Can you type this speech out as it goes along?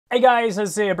Hey guys,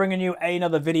 Huzzy here bringing you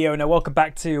another video. Now welcome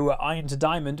back to Iron to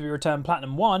Diamond. We return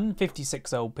Platinum 1,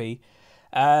 56 LP.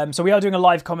 So we are doing a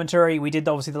live commentary. We did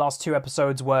obviously the last two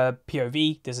episodes were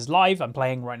POV. This is live. I'm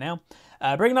playing right now.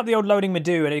 Bringing up the old loading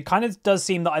Madoo, and it kind of does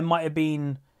seem that I might have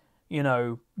been, you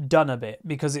know, done a bit.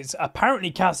 Because it's apparently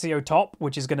Cassio top,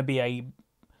 which is going to be a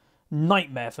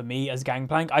nightmare for me as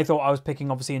Gangplank. I thought I was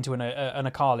picking obviously into an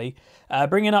Akali.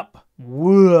 Bringing up,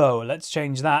 whoa, let's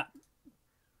change that.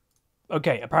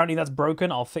 Okay, apparently that's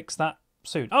broken. I'll fix that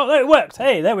soon. Oh, it worked.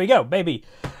 Hey, there we go, baby.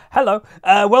 Hello.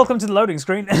 Welcome to the loading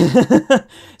screen.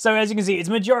 So as you can see, it's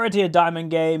majority a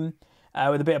diamond game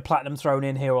with a bit of platinum thrown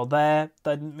in here or there.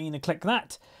 Didn't mean to click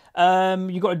that.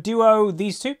 You got a duo,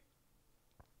 these two.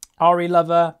 Ari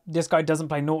Lover. This guy doesn't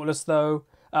play Nautilus, though.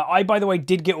 I, by the way,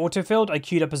 did get autofilled. I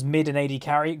queued up as mid and AD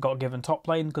carry. Got given top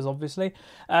lane, because obviously.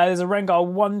 There's a Rengar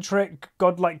one trick.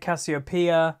 Godlike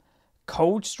Cassiopeia.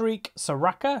 Cold Streak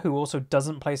Soraka, who also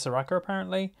doesn't play Soraka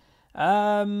apparently.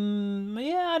 Yeah,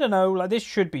 I don't know. Like, this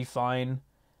should be fine.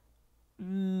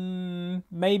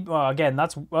 Maybe. Well, again,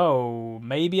 that's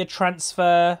maybe a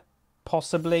transfer,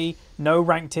 possibly. No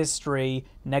ranked history.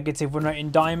 Negative win rate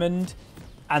in Diamond,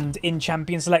 and in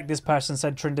Champion Select, this person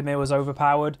said Tryndamere was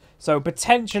overpowered. So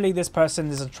potentially, this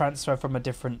person is a transfer from a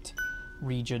different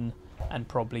region, and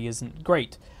probably isn't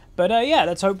great. But yeah,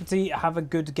 let's hope to have a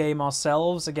good game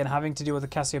ourselves. Again, having to deal with the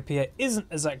Cassiopeia isn't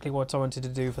exactly what I wanted to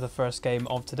do for the first game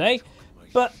of today,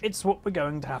 but it's what we're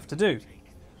going to have to do.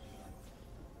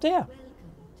 So yeah,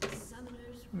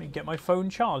 let me get my phone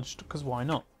charged, because why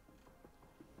not?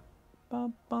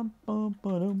 How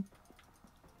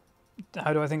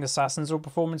do I think Assassins will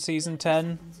perform in Season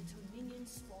 10?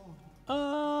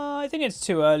 I think it's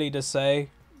too early to say.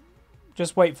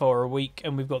 Just wait for a week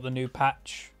and we've got the new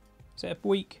patch. Is it a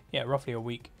week? Yeah, roughly a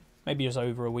week. Maybe just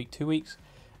over a week, 2 weeks.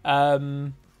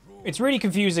 It's really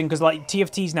confusing because like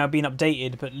TFT's now been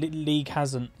updated, but League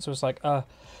hasn't. So it's like,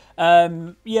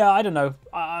 yeah, I don't know.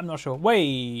 I'm not sure.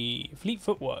 Wait, Fleet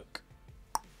Footwork.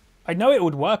 I know it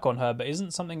would work on her, but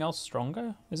isn't something else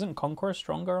stronger? Isn't Conqueror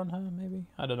stronger on her? Maybe,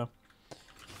 I don't know.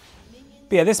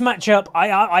 But yeah, this matchup,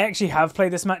 I actually have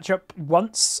played this matchup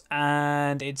once,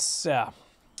 and it's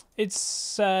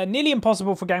nearly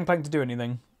impossible for Gangplank to do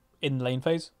anything in lane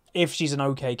phase, if she's an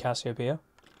okay Cassiopeia.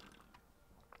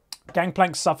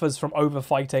 Gangplank suffers from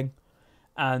overfighting,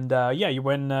 and yeah,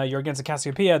 when you're against a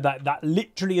Cassiopeia, that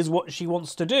literally is what she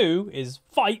wants to do, is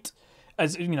fight,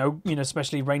 as you know,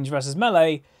 especially range versus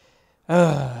melee.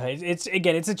 It's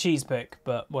again, it's a cheese pick,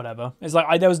 but whatever. It's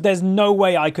like there's no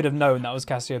way I could have known that was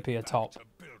Cassiopeia top.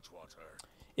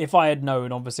 If I had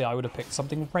known, obviously I would have picked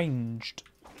something ranged,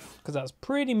 because that's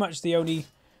pretty much the only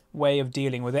way of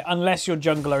dealing with it, unless your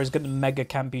jungler is going to mega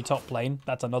camp you top lane.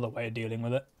 That's another way of dealing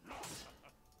with it,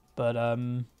 but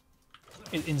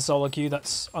in solo queue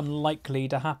that's unlikely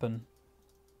to happen.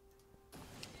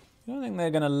 I don't think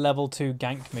they're going to level 2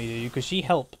 gank me, do you? Because she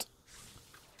helped.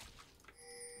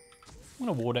 I'm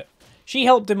going to ward it. She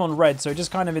helped him on red, so it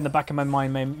just kind of in the back of my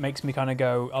mind makes me kind of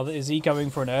go, oh, is he going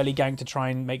for an early gank to try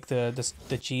and make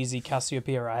the cheesy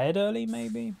Cassiopeia ahead early,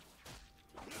 maybe?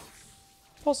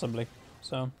 Possibly.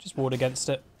 So, just ward against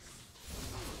it.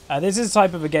 This is the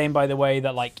type of a game, by the way,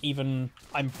 that, like, even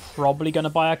I'm probably going to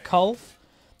buy a Cull.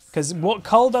 Because what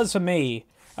Cull does for me,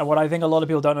 and what I think a lot of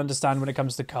people don't understand when it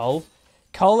comes to Cull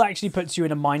actually puts you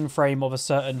in a mind frame of a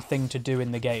certain thing to do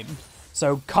in the game.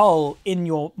 So, Cull,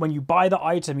 when you buy the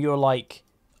item, you're like,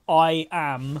 I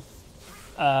am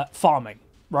farming,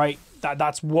 right?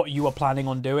 That's what you are planning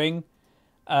on doing.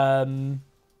 So,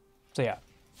 yeah.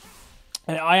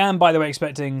 And I am, by the way,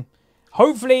 expecting...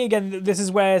 Hopefully, again, this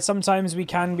is where sometimes we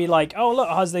can be like, oh, look,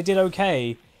 Huz, they did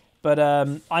okay. But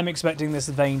I'm expecting this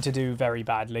Vayne to do very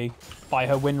badly. By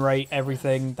her win rate,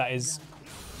 everything. That is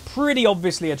pretty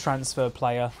obviously a transfer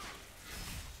player.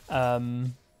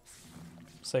 So,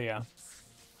 yeah.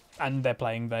 And they're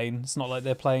playing Vayne. It's not like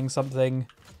they're playing something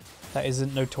that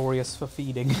isn't notorious for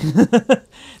feeding.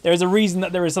 There is a reason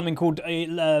that there is something called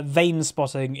Vayne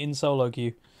spotting in solo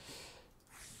queue.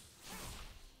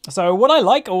 So what I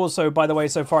like also, by the way,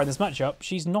 so far in this matchup,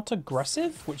 she's not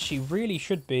aggressive, which she really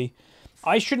should be.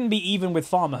 I shouldn't be even with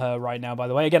farmer her right now, by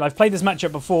the way. Again, I've played this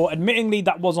matchup before. Admittingly,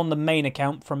 that was on the main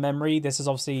account from memory. This is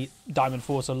obviously Diamond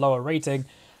 4, so lower rating.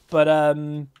 But,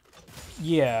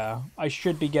 yeah, I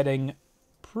should be getting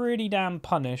pretty damn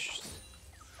punished.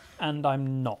 And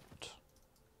I'm not.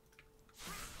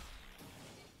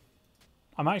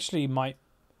 I'm actually might...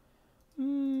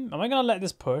 am I going to let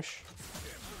this push?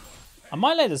 I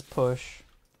might let this push.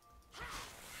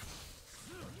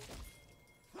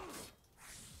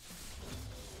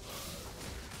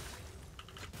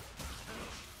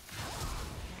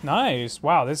 Nice.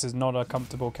 Wow, this is not a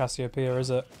comfortable Cassiopeia, is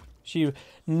it? She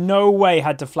no way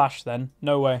had to flash then.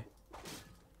 No way.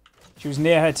 She was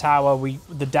near her tower.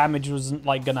 The damage wasn't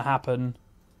like gonna happen.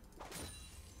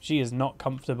 She is not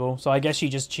comfortable. So I guess she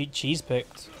just cheese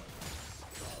picked.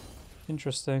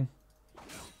 Interesting.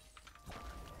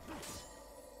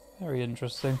 Very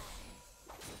interesting.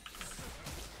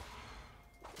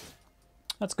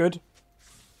 That's good.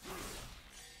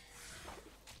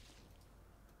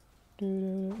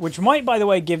 Which might, by the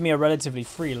way, give me a relatively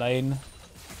free lane.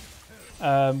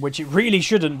 Which it really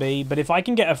shouldn't be. But if I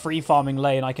can get a free farming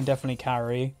lane, I can definitely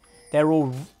carry. They're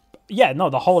all... Yeah, no,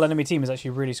 the whole enemy team is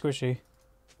actually really squishy.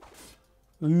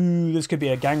 Ooh, this could be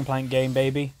a Gangplank game,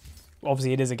 baby.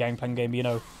 Obviously, it is a Gangplank game, you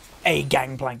know. A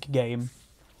Gangplank game.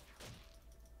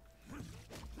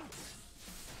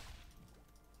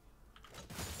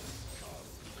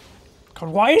 God,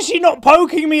 why is she not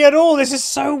poking me at all? This is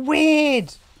so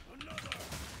weird.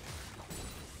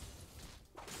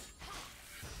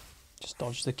 Just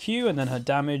dodge the Q and then her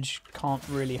damage can't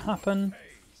really happen.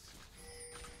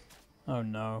 Oh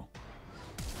no.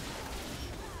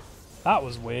 That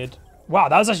was weird. Wow,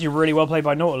 that was actually really well played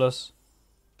by Nautilus.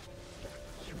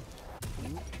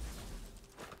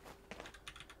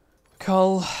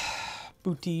 Cull,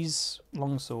 booties,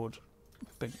 longsword.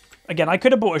 Big. Again, I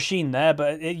could have bought a Sheen there,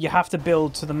 but you have to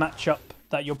build to the matchup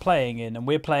that you're playing in, and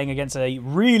we're playing against a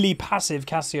really passive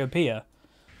Cassiopeia.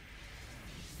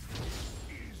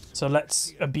 So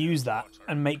let's abuse that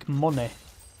and make money.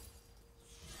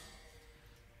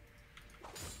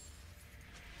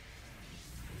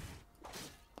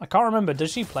 I can't remember.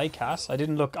 Does she play Cass? I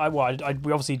didn't look. We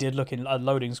obviously did look in a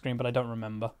loading screen, but I don't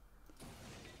remember.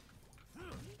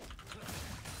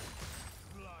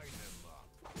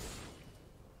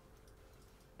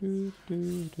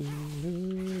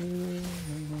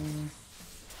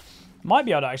 Might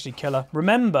be able to actually kill her.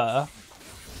 Remember,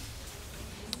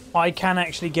 I can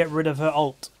actually get rid of her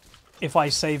ult if I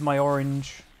save my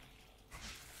orange.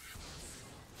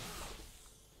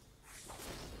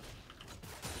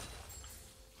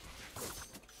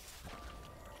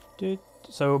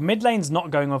 So mid lane's not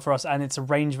going well for us, and it's a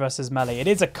range versus melee. It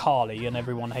is a Kali, and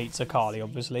everyone hates a Kali,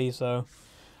 obviously, so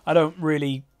I don't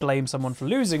really blame someone for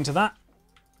losing to that.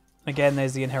 Again,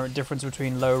 there's the inherent difference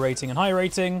between low rating and high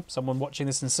rating. Someone watching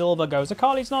this in silver goes,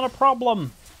 Akali's not a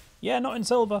problem. Yeah, not in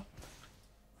silver.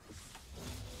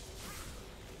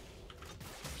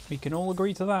 We can all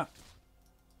agree to that.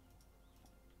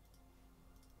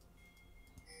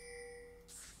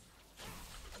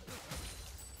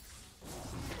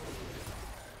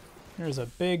 There's a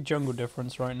big jungle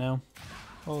difference right now.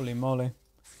 Holy moly.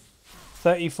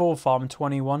 34 farm,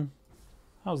 21.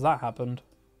 How's that happened?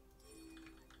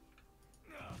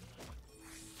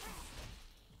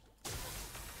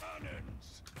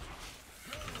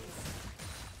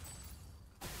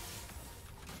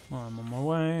 I'm on my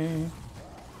way.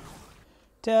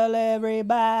 Tell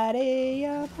everybody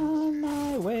I'm on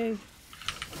my way.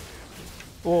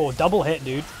 Oh, double hit,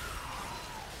 dude.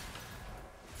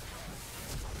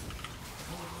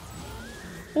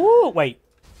 Oh, wait.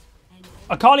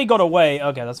 Akali got away.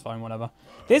 Okay, that's fine, whatever.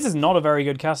 This is not a very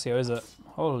good Cassio, is it?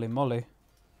 Holy moly.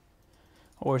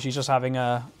 Or is she just having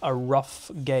a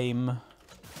rough game?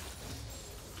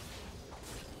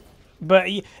 But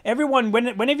everyone,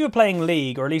 whenever you're playing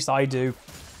League, or at least I do,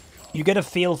 you get a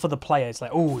feel for the player. It's like,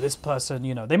 oh, this person,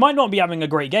 you know, they might not be having a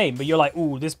great game, but you're like,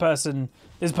 oh, this person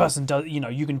does, you know,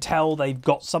 you can tell they've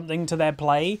got something to their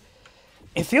play.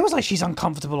 It feels like she's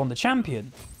uncomfortable on the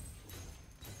champion.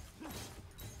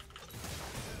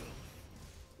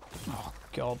 Oh,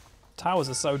 God. Towers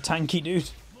are so tanky, dude.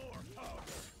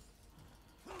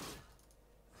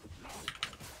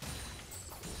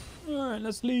 Alright,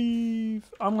 let's leave.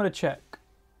 I'm going to check.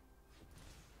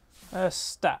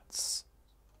 Stats.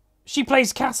 She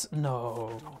plays Cass...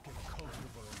 No.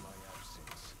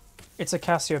 It's a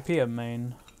Cassiopeia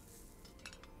main.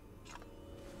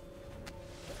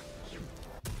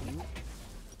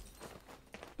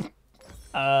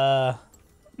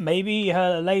 Maybe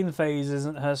her lane phase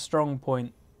isn't her strong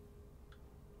point.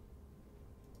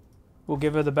 We'll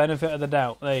give her the benefit of the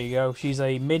doubt. There you go. She's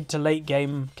a mid to late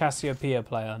game Cassiopeia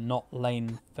player, not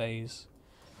lane phase.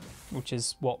 Which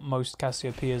is what most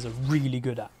Cassiopeias are really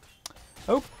good at.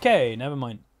 Okay, never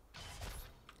mind.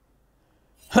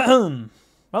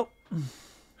 Well,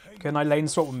 can I lane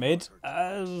swap with mid?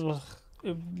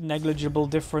 Negligible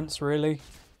difference, really.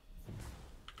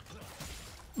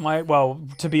 Well,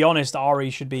 to be honest, Ari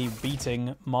should be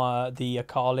beating the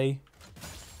Akali.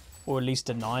 Or at least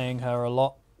denying her a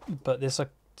lot. But this,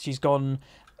 she's gone...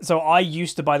 So I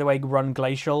used to, by the way, run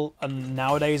Glacial, and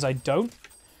nowadays I don't.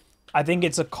 I think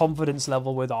it's a confidence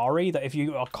level with Ari, that if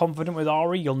you are confident with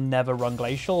Ari, you'll never run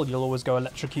Glacial. You'll always go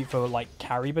Electrocute for, like,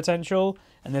 carry potential.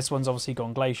 And this one's obviously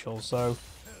gone Glacial, so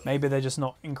maybe they're just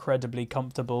not incredibly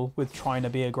comfortable with trying to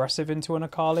be aggressive into an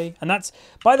Akali. And that's,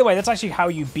 by the way, that's actually how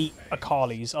you beat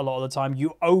Akalis a lot of the time.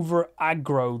 You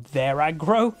over-aggro their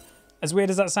aggro, as weird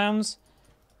as that sounds.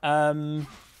 So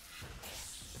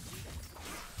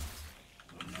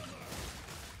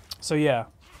yeah,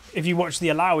 if you watch the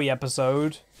Alawi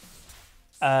episode,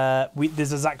 this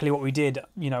is exactly what we did,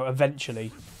 you know,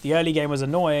 eventually. The early game was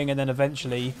annoying, and then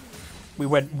eventually we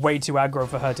went way too aggro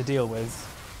for her to deal with.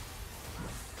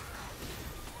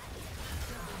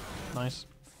 Nice.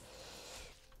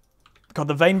 God,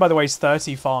 the Vayne, by the way, is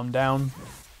 30 farm down.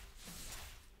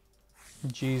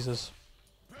 Jesus.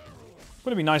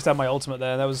 Would have been nice to have my ultimate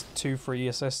there. That was 2 free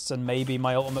assists, and maybe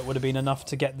my ultimate would have been enough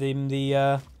to get them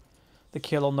the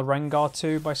kill on the Rengar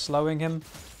too by slowing him.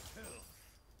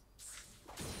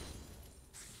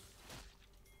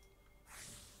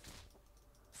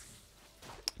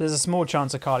 There's a small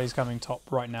chance Akali's coming top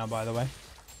right now, by the way.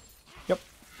 Yep.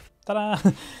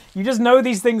 Ta-da! You just know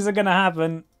these things are going to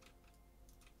happen.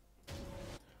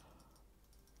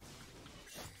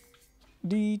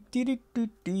 Dee.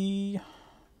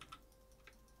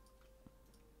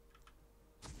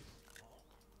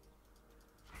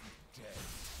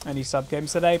 Any sub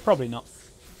games today? Probably not.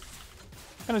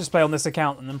 I'm going to just play on this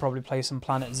account and then probably play some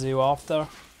Planet Zoo after.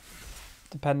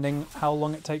 Depending how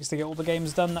long it takes to get all the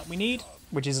games done that we need.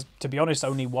 Which is, to be honest,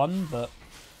 only one, but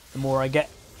the more I get,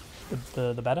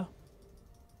 the better.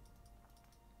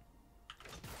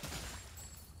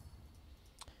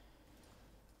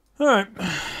 Alright.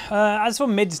 As for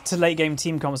mid to late game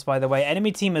team comps, by the way,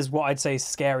 enemy team is what I'd say is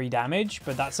scary damage,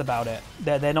 but that's about it.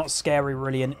 They're not scary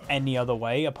really in any other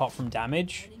way apart from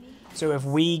damage. So if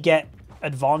we get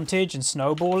advantage and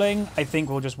snowballing, I think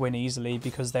we'll just win easily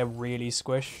because they're really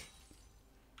squish.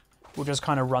 We'll just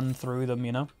kind of run through them,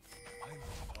 you know?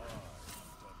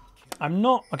 I'm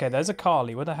not... Okay, there's a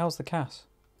Kali. Where the hell's the Cass?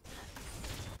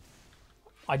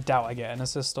 I doubt I get an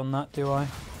assist on that, do I?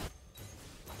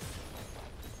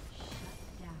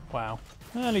 Wow.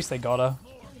 Well, at least they got her.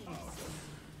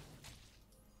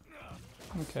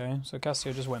 Okay, so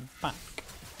Cassio just went back.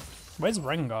 Where's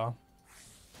Rengar?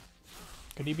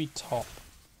 Could he be top?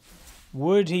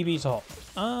 Would he be top?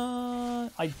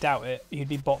 I doubt it. He'd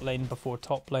be bot lane before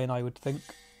top lane, I would think.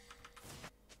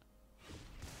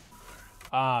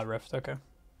 Ah, Rift, okay.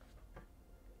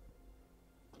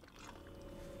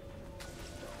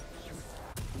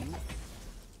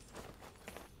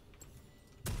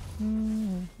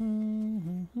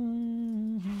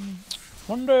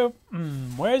 Wonder,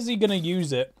 where is he going to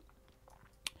use it?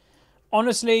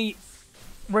 Honestly,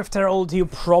 Rift Herald, he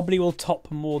probably will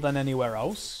top more than anywhere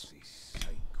else.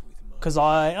 Because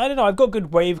I don't know, I've got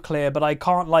good wave clear, but I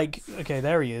can't like... Okay,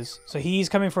 there he is. So he's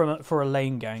coming for a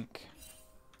lane gank.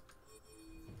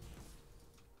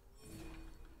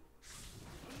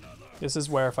 This is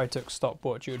where if I took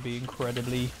stopwatch, it would be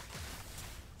incredibly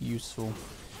useful.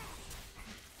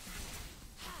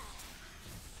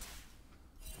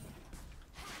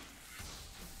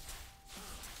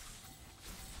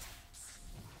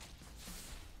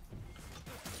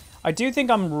 I do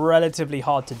think I'm relatively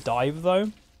hard to dive,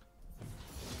 though.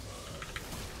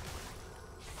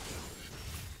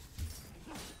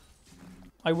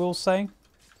 I will say.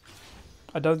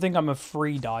 I don't think I'm a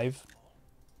free dive.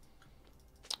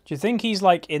 Do you think he's,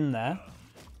 like, in there?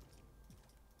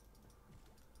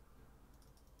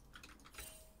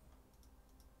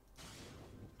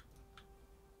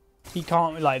 He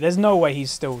can't, like, there's no way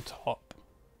he's still top.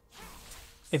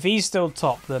 If he's still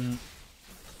top, then...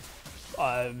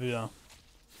 yeah.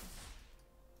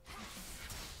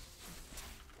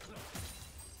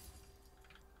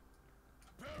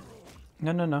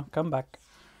 No, come back.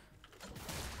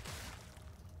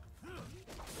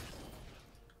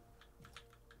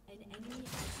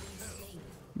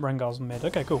 Rengar's mid.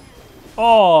 Okay, cool.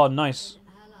 Oh, nice.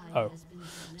 Oh.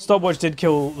 Stopwatch did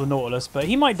kill the Nautilus, but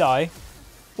he might die.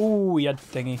 Ooh, he had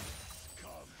thingy.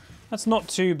 That's not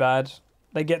too bad.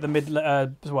 They get the mid...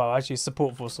 well, actually,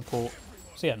 support for support.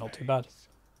 So yeah, not too bad.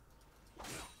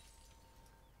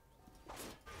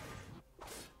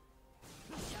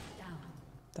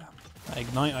 Damn.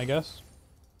 Ignite, I guess.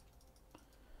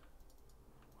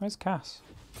 Where's Cass?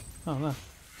 Oh, no.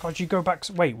 God, you go back...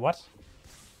 Wait, what?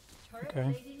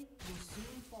 Okay.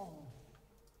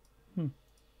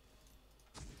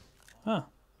 Huh.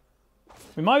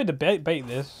 We might debate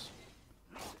this.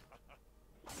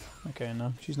 Okay,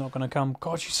 no. She's not going to come.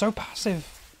 God, she's so passive.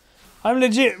 I'm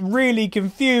legit really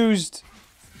confused.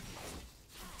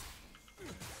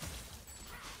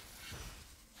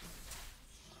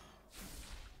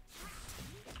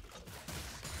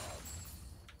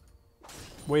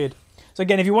 Weird. So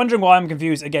again, if you're wondering why I'm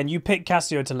confused, again, you pick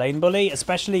Cassio to lane bully,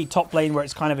 especially top lane where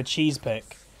it's kind of a cheese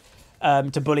pick,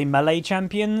 to bully melee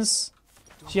champions.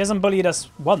 She hasn't bullied us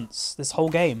once this whole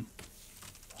game.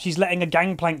 She's letting a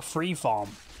Gangplank free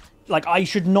farm. Like, I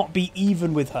should not be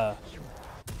even with her.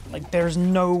 Like, there's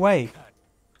no way.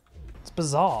 It's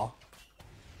bizarre.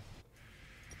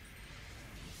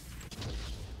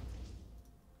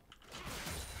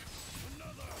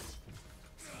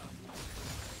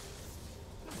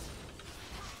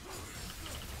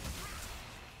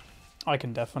 I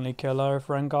can definitely kill her if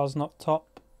Rengar's not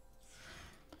top.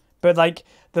 But, like,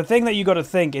 the thing that you got to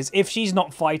think is if she's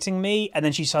not fighting me and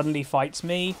then she suddenly fights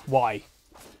me, why?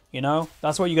 You know?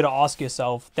 That's what you got to ask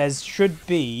yourself. There should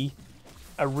be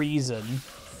a reason.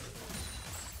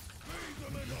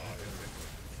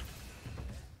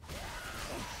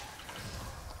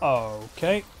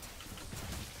 Okay.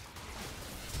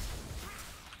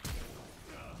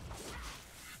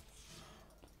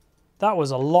 That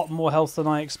was a lot more health than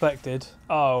I expected.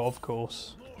 Oh, of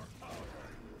course.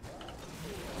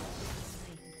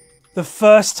 The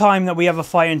first time that we ever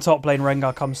fight in top lane,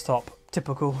 Rengar comes top.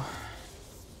 Typical.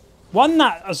 One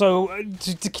that... So,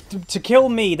 to kill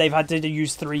me, they've had to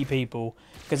use 3 people.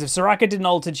 Because if Soraka didn't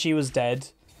ulted, she was dead.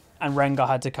 And Rengar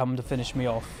had to come to finish me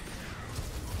off.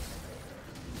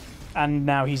 And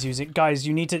now he's using... Guys,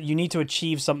 you need to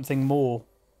achieve something more.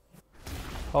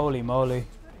 Holy moly.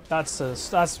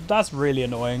 That's really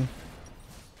annoying.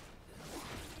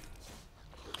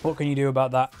 What can you do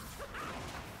about that?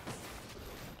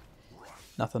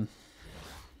 Nothing.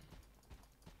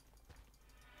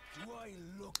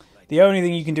 The only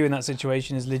thing you can do in that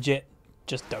situation is legit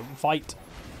just don't fight.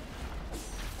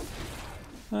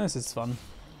 Oh, this is fun.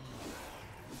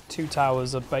 2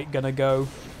 towers are gonna go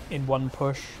in one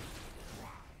push.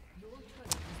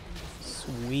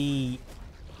 Sweet.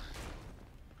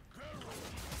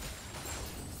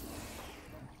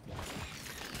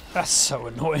 That's so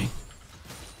annoying.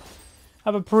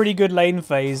 Have a pretty good lane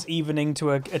phase, evening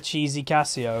to a cheesy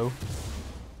Cassio.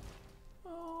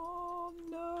 Oh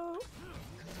no.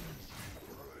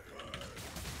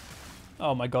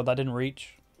 Oh my god, that didn't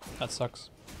reach. That sucks.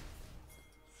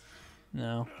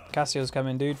 No. Cassio's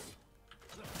coming, dude.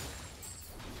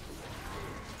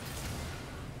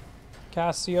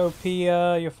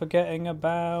 Cassiopeia, you're forgetting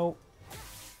about.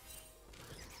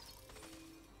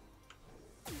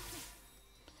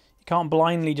 You can't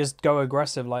blindly just go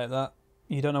aggressive like that.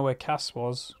 You don't know where Cass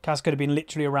was. Cass could have been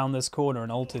literally around this corner and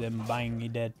ulted him. Bang, he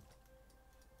dead.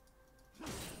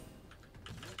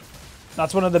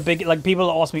 That's one of the big... Like, people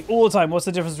ask me all the time, what's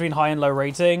the difference between high and low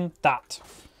rating? That.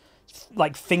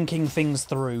 Like, thinking things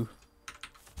through.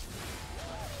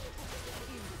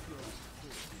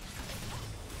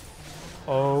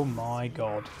 Oh my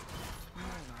god.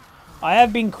 I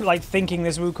have been, like, thinking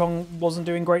this Wukong wasn't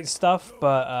doing great stuff,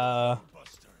 but,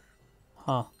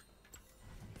 huh.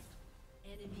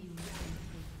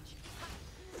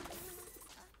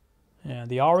 Yeah,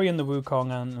 the Ahri and the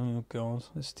Wukong and... Oh god,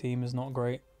 this team is not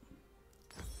great.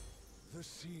 The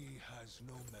sea has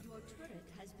no memory.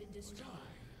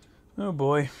 Oh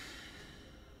boy.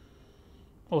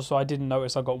 Also, I didn't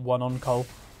notice I got 1 on Cole.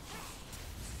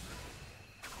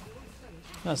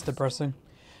 That's depressing.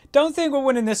 Don't think we're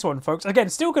winning this one, folks. Again,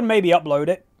 still can maybe upload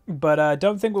it, but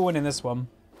don't think we're winning this one.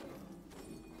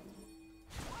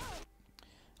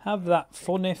 Have that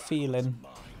funny feeling.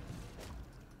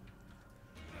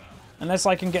 Unless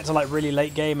I can get to, like, really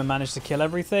late game and manage to kill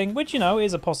everything, which, you know,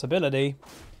 is a possibility.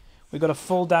 We got a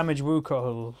full damage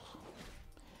Wukong.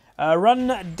 Run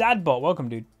Dadbot. Welcome,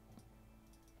 dude.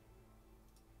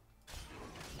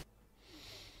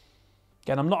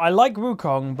 Again, I like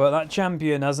Wukong, but that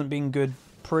champion hasn't been good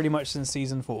pretty much since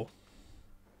Season 4.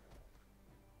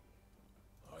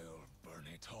 I'll burn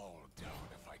it all down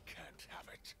if I can't have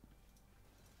it.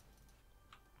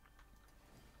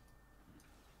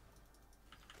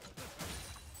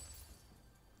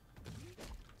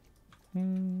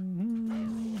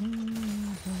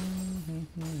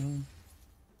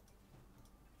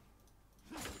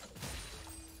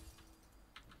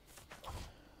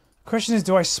 Question is,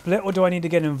 do I split or do I need to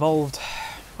get involved?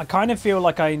 I kind of feel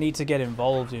like I need to get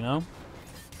involved, you know?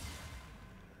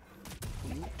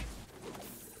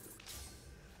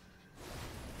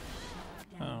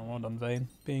 Oh, well done, Vayne.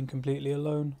 Being completely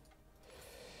alone.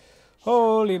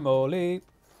 Holy moly.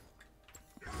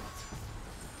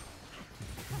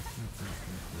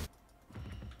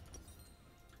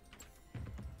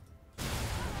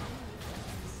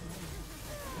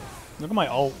 Look at my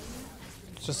ult.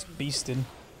 It's just beasting.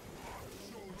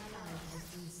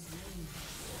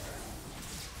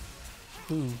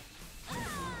 Ooh.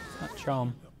 That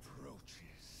charm.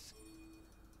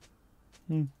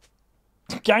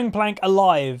 Gangplank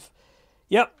alive.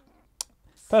 Yep.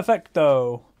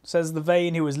 Perfecto. Says the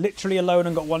Vayne, who was literally alone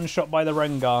and got one shot by the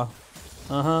Rengar.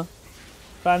 Uh-huh.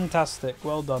 Fantastic.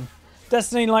 Well done.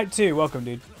 Destiny Light 2. Welcome,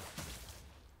 dude.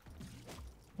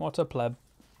 What a pleb.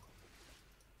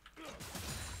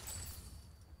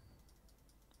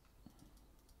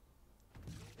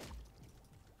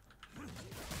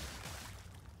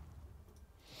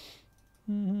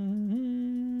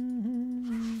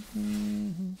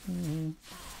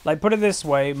 Like, put it this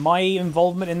way, my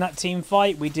involvement in that team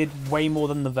fight, we did way more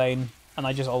than the Vayne, and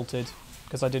I just ulted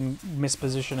because I didn't miss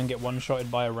position and get one-shotted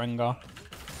by a Rengar.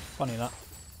 Funny that.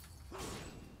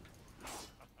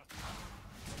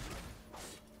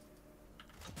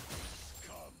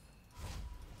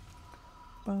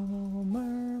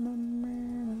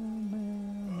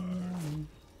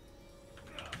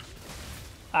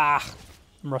 Ah,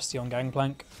 I'm rusty on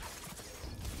Gangplank.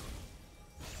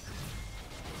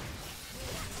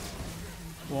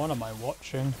 What am I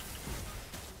watching?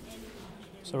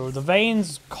 So the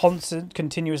Vayne's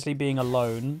continuously being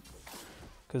alone,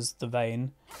 because the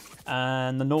Vayne,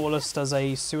 and the Nautilus does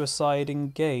a suicide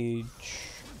engage.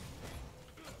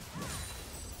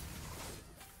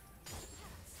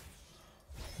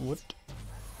 What?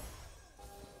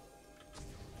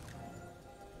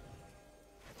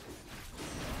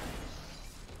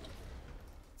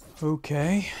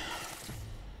 Okay.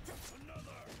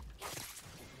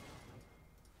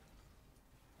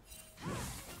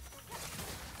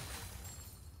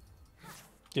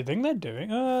 Do you think they're doing?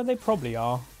 They probably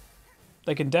are.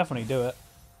 They can definitely do it.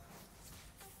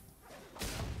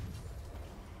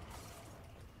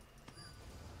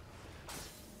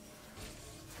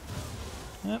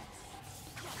 Yep.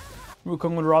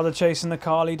 Wukong would rather chase in the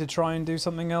Kali to try and do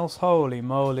something else. Holy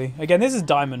moly. Again, this is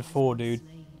Diamond 4, dude.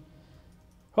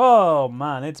 Oh,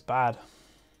 man, it's bad.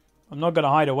 I'm not going to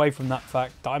hide away from that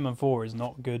fact. Diamond 4 is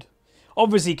not good.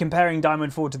 Obviously, comparing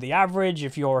Diamond 4 to the average,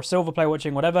 if you're a silver player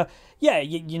watching, whatever, yeah,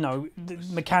 you know,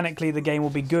 mechanically the game will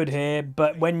be good here.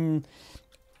 But when,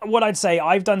 what I'd say,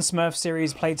 I've done Smurf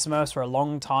series, played Smurfs for a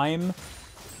long time.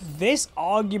 This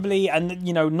arguably, and,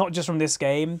 you know, not just from this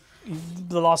game,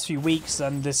 the last few weeks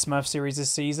and this Smurf series this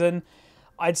season,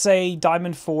 I'd say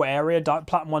Diamond 4 area,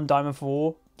 Platinum 1, Diamond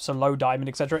 4, so low Diamond,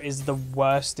 etc., is the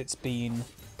worst it's been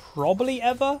probably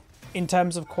ever. In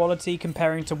terms of quality,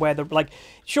 comparing to where the, like,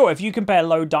 sure, if you compare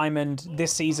low diamond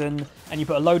this season and you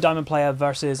put a low diamond player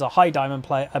versus a high diamond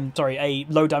player, a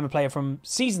low diamond player from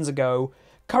seasons ago,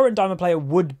 current diamond player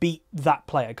would beat that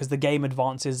player because the game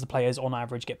advances, the players on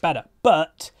average get better.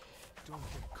 But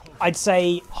I'd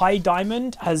say high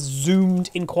diamond has zoomed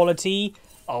in quality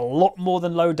a lot more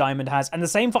than low diamond has, and the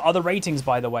same for other ratings,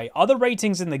 by the way. Other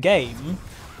ratings in the game,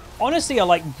 honestly, are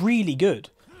like really good.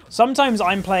 Sometimes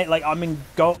I'm playing, like, I'm in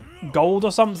gold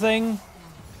or something.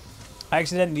 I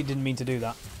accidentally didn't mean to do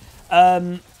that.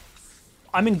 I'm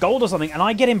in gold or something, and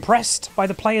I get impressed by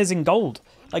the players in gold.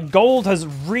 Like, gold has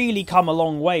really come a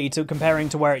long way to comparing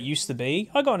to where it used to be.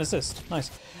 I got an assist.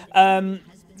 Nice.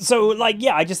 So, like,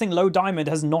 yeah, I just think low diamond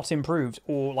has not improved.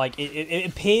 Or, like, it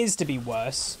appears to be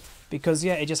worse. Because,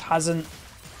 yeah, it just hasn't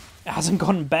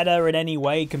gotten better in any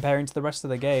way comparing to the rest of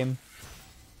the game.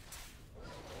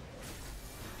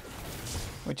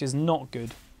 Which is not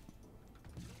good.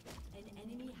 An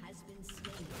enemy has been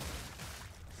slain.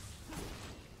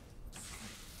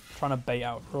 Trying to bait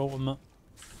out her ultimate.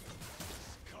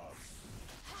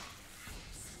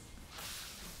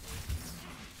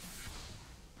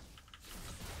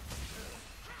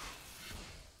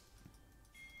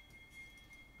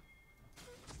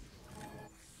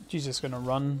 She's just gonna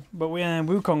run. But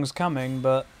Wukong's coming,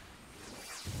 but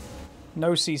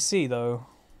no CC though.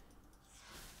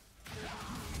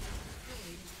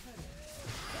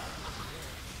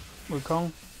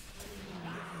 Wukong.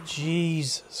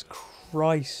 Jesus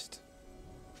Christ.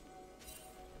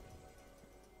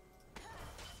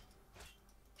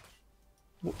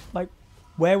 Like,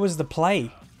 where was the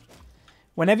play?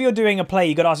 Whenever you're doing a play,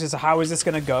 you got to ask yourself, how is this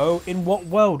going to go? In what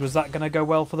world was that going to go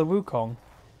well for the Wukong?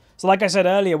 So like I said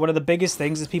earlier, one of the biggest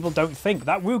things is people don't think.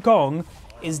 That Wukong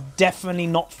is definitely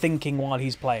not thinking while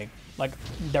he's playing. Like,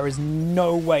 there is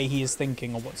no way he is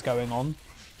thinking of what's going on.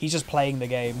 He's just playing the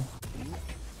game.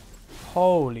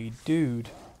 Holy dude.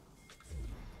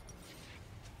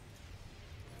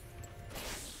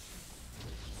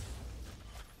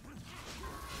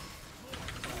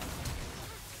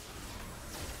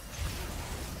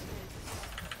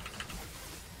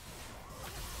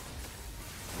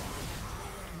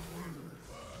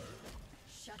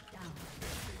 Shut down.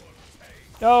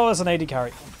 Oh, that's an AD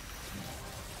carry.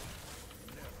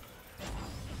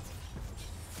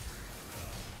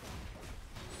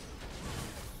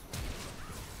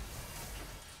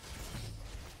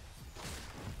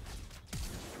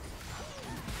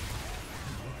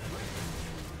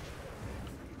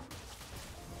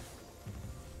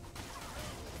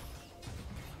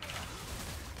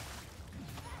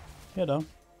 Hit her.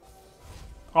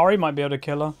 Ori might be able to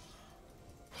kill her.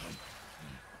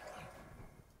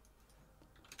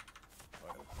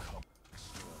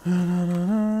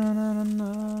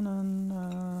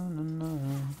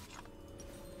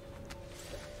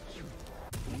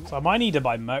 So I might need to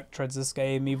buy Merc Treads this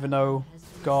game, even though,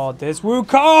 God, this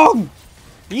Wukong!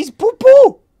 He's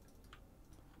poo-poo!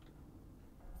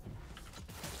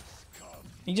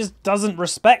 He just doesn't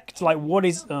respect, like, what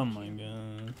is... Oh my god.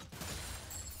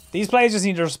 These players just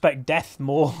need to respect death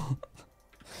more.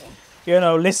 You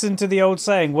know, listen to the old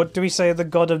saying, what do we say of the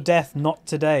god of death? Not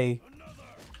today.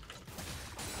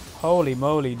 Holy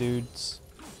moly, dudes.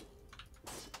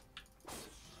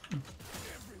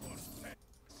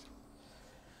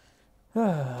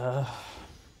 Why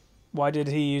did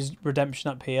he use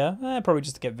redemption up here? Probably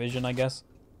just to get vision, I guess.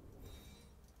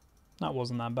 That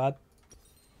wasn't that bad.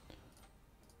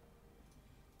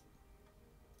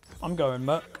 I'm going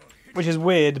Merc, which is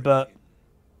weird, but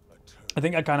I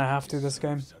think I kind of have to this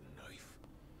game.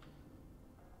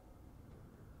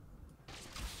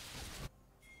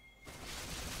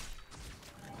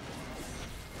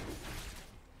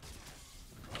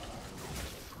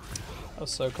 That was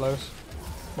so close.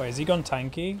 Wait, has he gone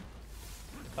tanky?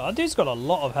 Oh, that dude's got a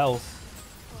lot of health.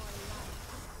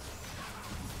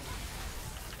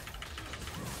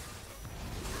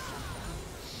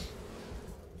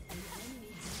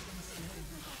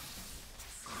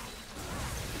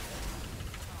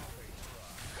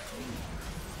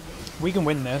 We can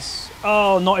win this.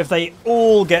 Oh, not if they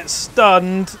all get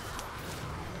stunned.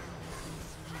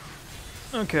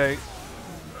 Okay.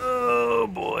 Oh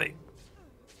boy.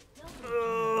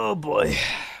 Oh boy.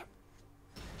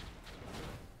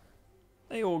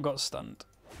 They all got stunned.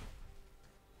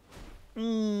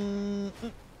 There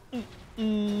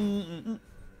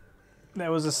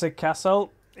was a sick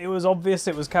castle. It was obvious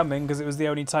it was coming because it was the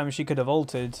only time she could have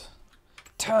ulted.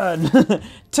 Turn!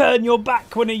 Turn your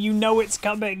back when you know it's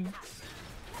coming!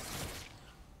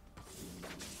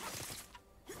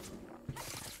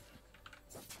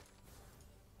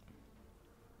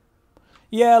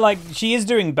 Yeah, like, she is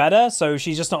doing better, so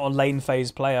she's just not a lane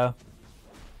phase player.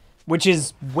 Which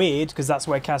is weird, because that's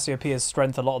where Cassiopeia's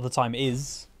strength a lot of the time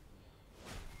is.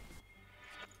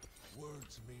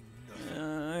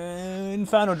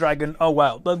 Infernal Dragon, oh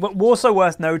well. But also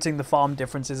worth noting the farm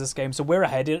differences this game. So we're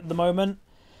ahead at the moment.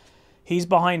 He's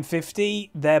behind 50,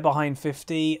 they're behind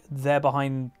 50, they're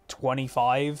behind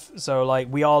 25. So, like,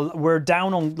 we're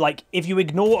down on, like, if you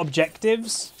ignore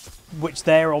objectives, which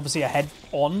they're obviously ahead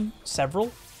on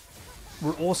several,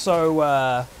 we're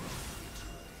also,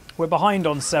 we're behind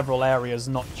on several areas,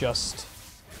 not just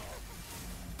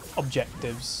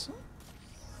objectives.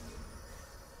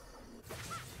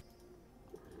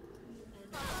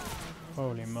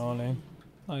 Holy moly.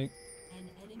 Like,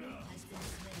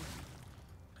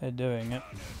 they're doing it.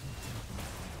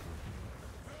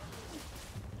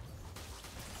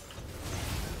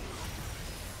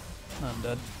 I'm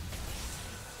dead.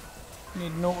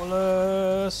 Need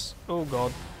Nautilus. Oh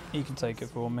god. He can take it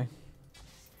for me.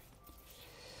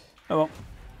 Oh well.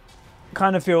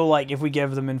 Kind of feel like if we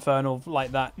give them Infernal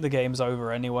like that, the game's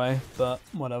over anyway. But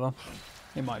whatever.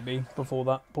 It might be before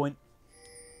that point.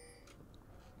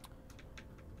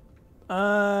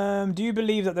 Do you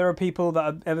believe that there are people that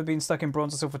have ever been stuck in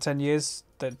bronze or silver for 10 years?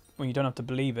 That, well, you don't have to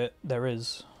believe it. There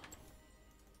is.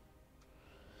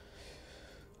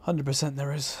 100%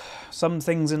 there is. Some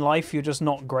things in life you're just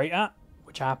not great at,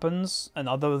 which happens. And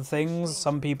other things,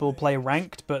 some people play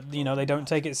ranked, but, you know, they don't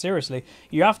take it seriously.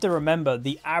 You have to remember,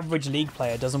 the average League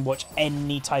player doesn't watch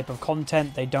any type of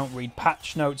content. They don't read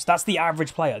patch notes. That's the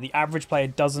average player. The average player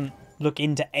doesn't look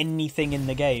into anything in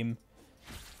the game.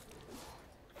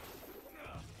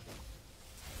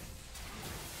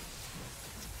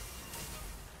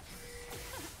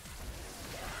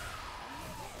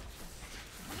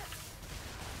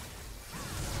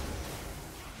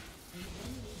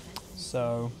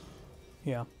 So,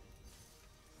 yeah.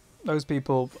 Those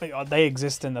people, they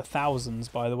exist in the thousands,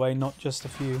 by the way, not just a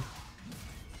few.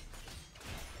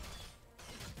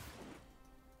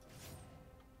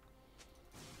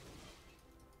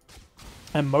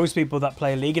 And most people that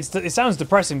play League, it sounds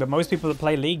depressing, but most people that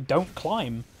play League don't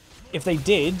climb. If they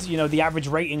did, you know, the average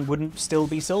rating wouldn't still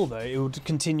be silver. It would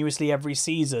continuously every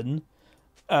season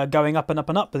going up and up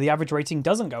and up, but the average rating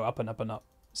doesn't go up and up and up.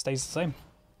 It stays the same.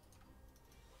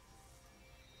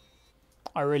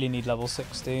 I really need level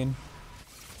 16.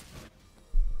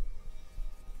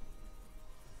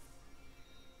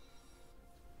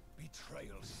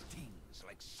 Betrayal stings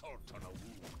like salt on a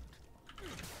wound.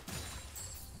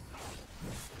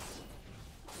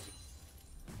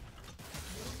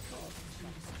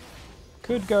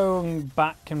 could go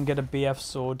back and get a BF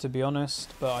sword, to be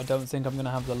honest, but I don't think I'm going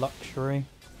to have the luxury.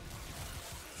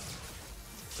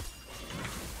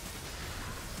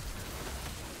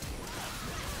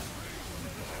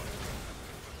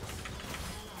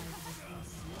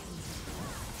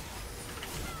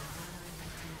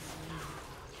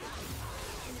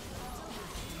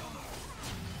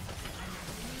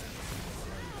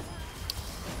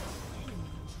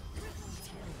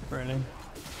 Really?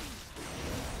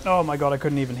 Oh my god, I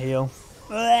couldn't even heal.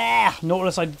 Ugh!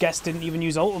 Nautilus, I guess, didn't even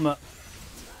use ultimate.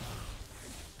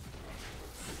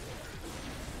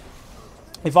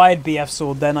 If I had BF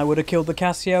sword, then I would have killed the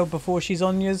Cassio before she's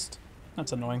on-used.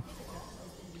 That's annoying.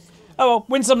 Oh well,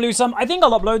 win some, lose some. I think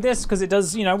I'll upload this because it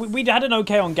does, you know, we had an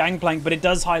okay on Gangplank, but it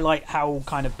does highlight how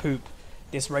kind of poop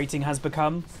this rating has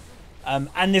become.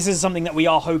 And this is something that we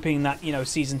are hoping that, you know,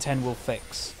 Season 10 will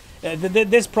fix.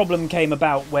 This problem came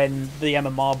about when the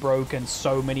MMR broke and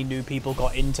so many new people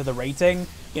got into the rating.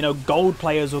 You know, gold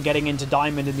players were getting into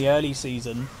diamond in the early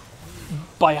season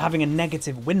by having a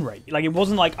negative win rate. Like, it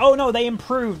wasn't like, oh no, they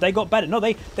improved, they got better. No,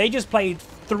 they just played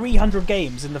 300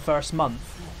 games in the first month,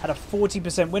 had a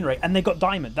 40% win rate, and they got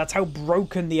diamond. That's how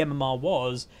broken the MMR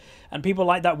was. And people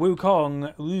like that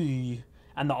Wukong, ooh,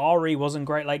 and the Ari wasn't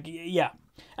great. Like, yeah.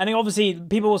 And then obviously,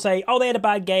 people will say, oh, they had a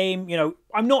bad game. You know,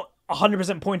 I'm not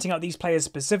 100% pointing out these players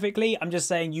specifically. I'm just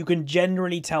saying you can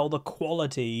generally tell the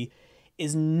quality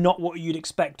is not what you'd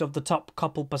expect of the top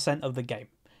couple % of the game.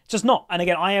 It's just not. And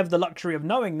again, I have the luxury of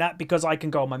knowing that because I can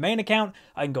go on my main account,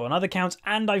 I can go on other accounts,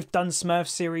 and I've done Smurf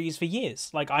series for years.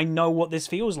 Like, I know what this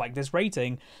feels like, this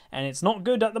rating, and it's not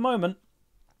good at the moment.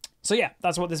 So yeah,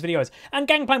 that's what this video is. And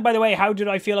Gangplank, by the way, how did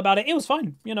I feel about it? It was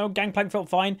fine. You know, Gangplank felt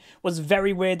fine. Was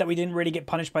very weird that we didn't really get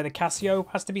punished by the Cassio,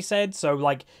 has to be said. So,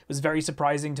 like, it was very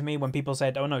surprising to me when people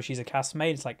said, oh no, she's a Cass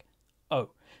maid. It's like, oh.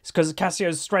 It's because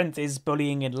Cassio's strength is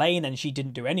bullying in lane, and she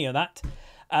didn't do any of that.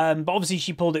 But obviously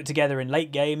she pulled it together in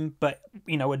late game. But,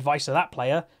 you know, advice to that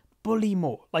player, bully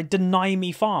more. Like, deny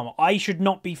me farm. I should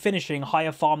not be finishing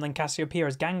higher farm than Cassiopeia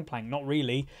as Gangplank. Not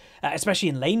really. Especially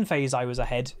in lane phase, I was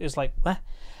ahead. It's like, what?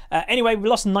 Anyway, we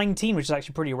lost 19, which is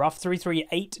actually pretty rough.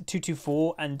 338,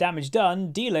 224, and damage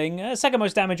done, dealing second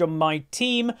most damage on my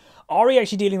team. Ari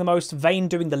actually dealing the most, Vayne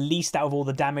doing the least out of all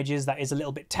the damages. That is a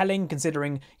little bit telling,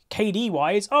 considering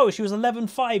KD-wise, oh, she was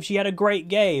 11-5, she had a great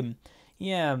game.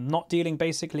 Yeah, not dealing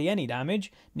basically any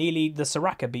damage. Nearly the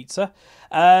Soraka beats her.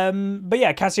 But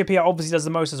yeah, Cassiopeia obviously does the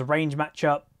most as a range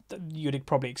matchup. You'd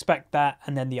probably expect that,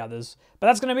 and then the others. But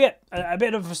that's going to be it. A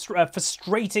bit of a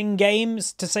frustrating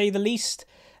games, to say the least.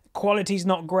 Quality's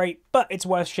not great, but it's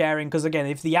worth sharing because, again,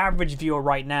 if the average viewer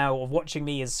right now of watching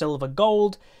me is silver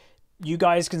gold, you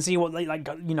guys can see what, like,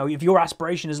 you know, if your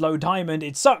aspiration is low diamond,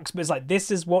 it sucks, but it's like, this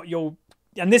is what you're,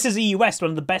 and this is EU West,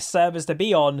 one of the best servers to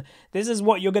be on, this is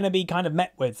what you're going to be kind of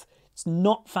met with. It's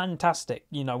not fantastic.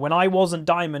 You know, when I wasn't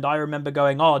diamond, I remember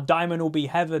going, oh, diamond will be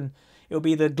heaven. It'll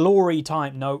be the glory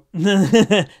time. No.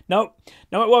 No,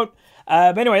 it won't.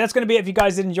 But anyway, that's going to be it. If you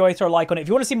guys did enjoy, throw a like on it. If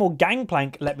you want to see more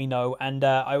Gangplank, let me know. And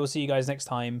I will see you guys next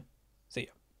time.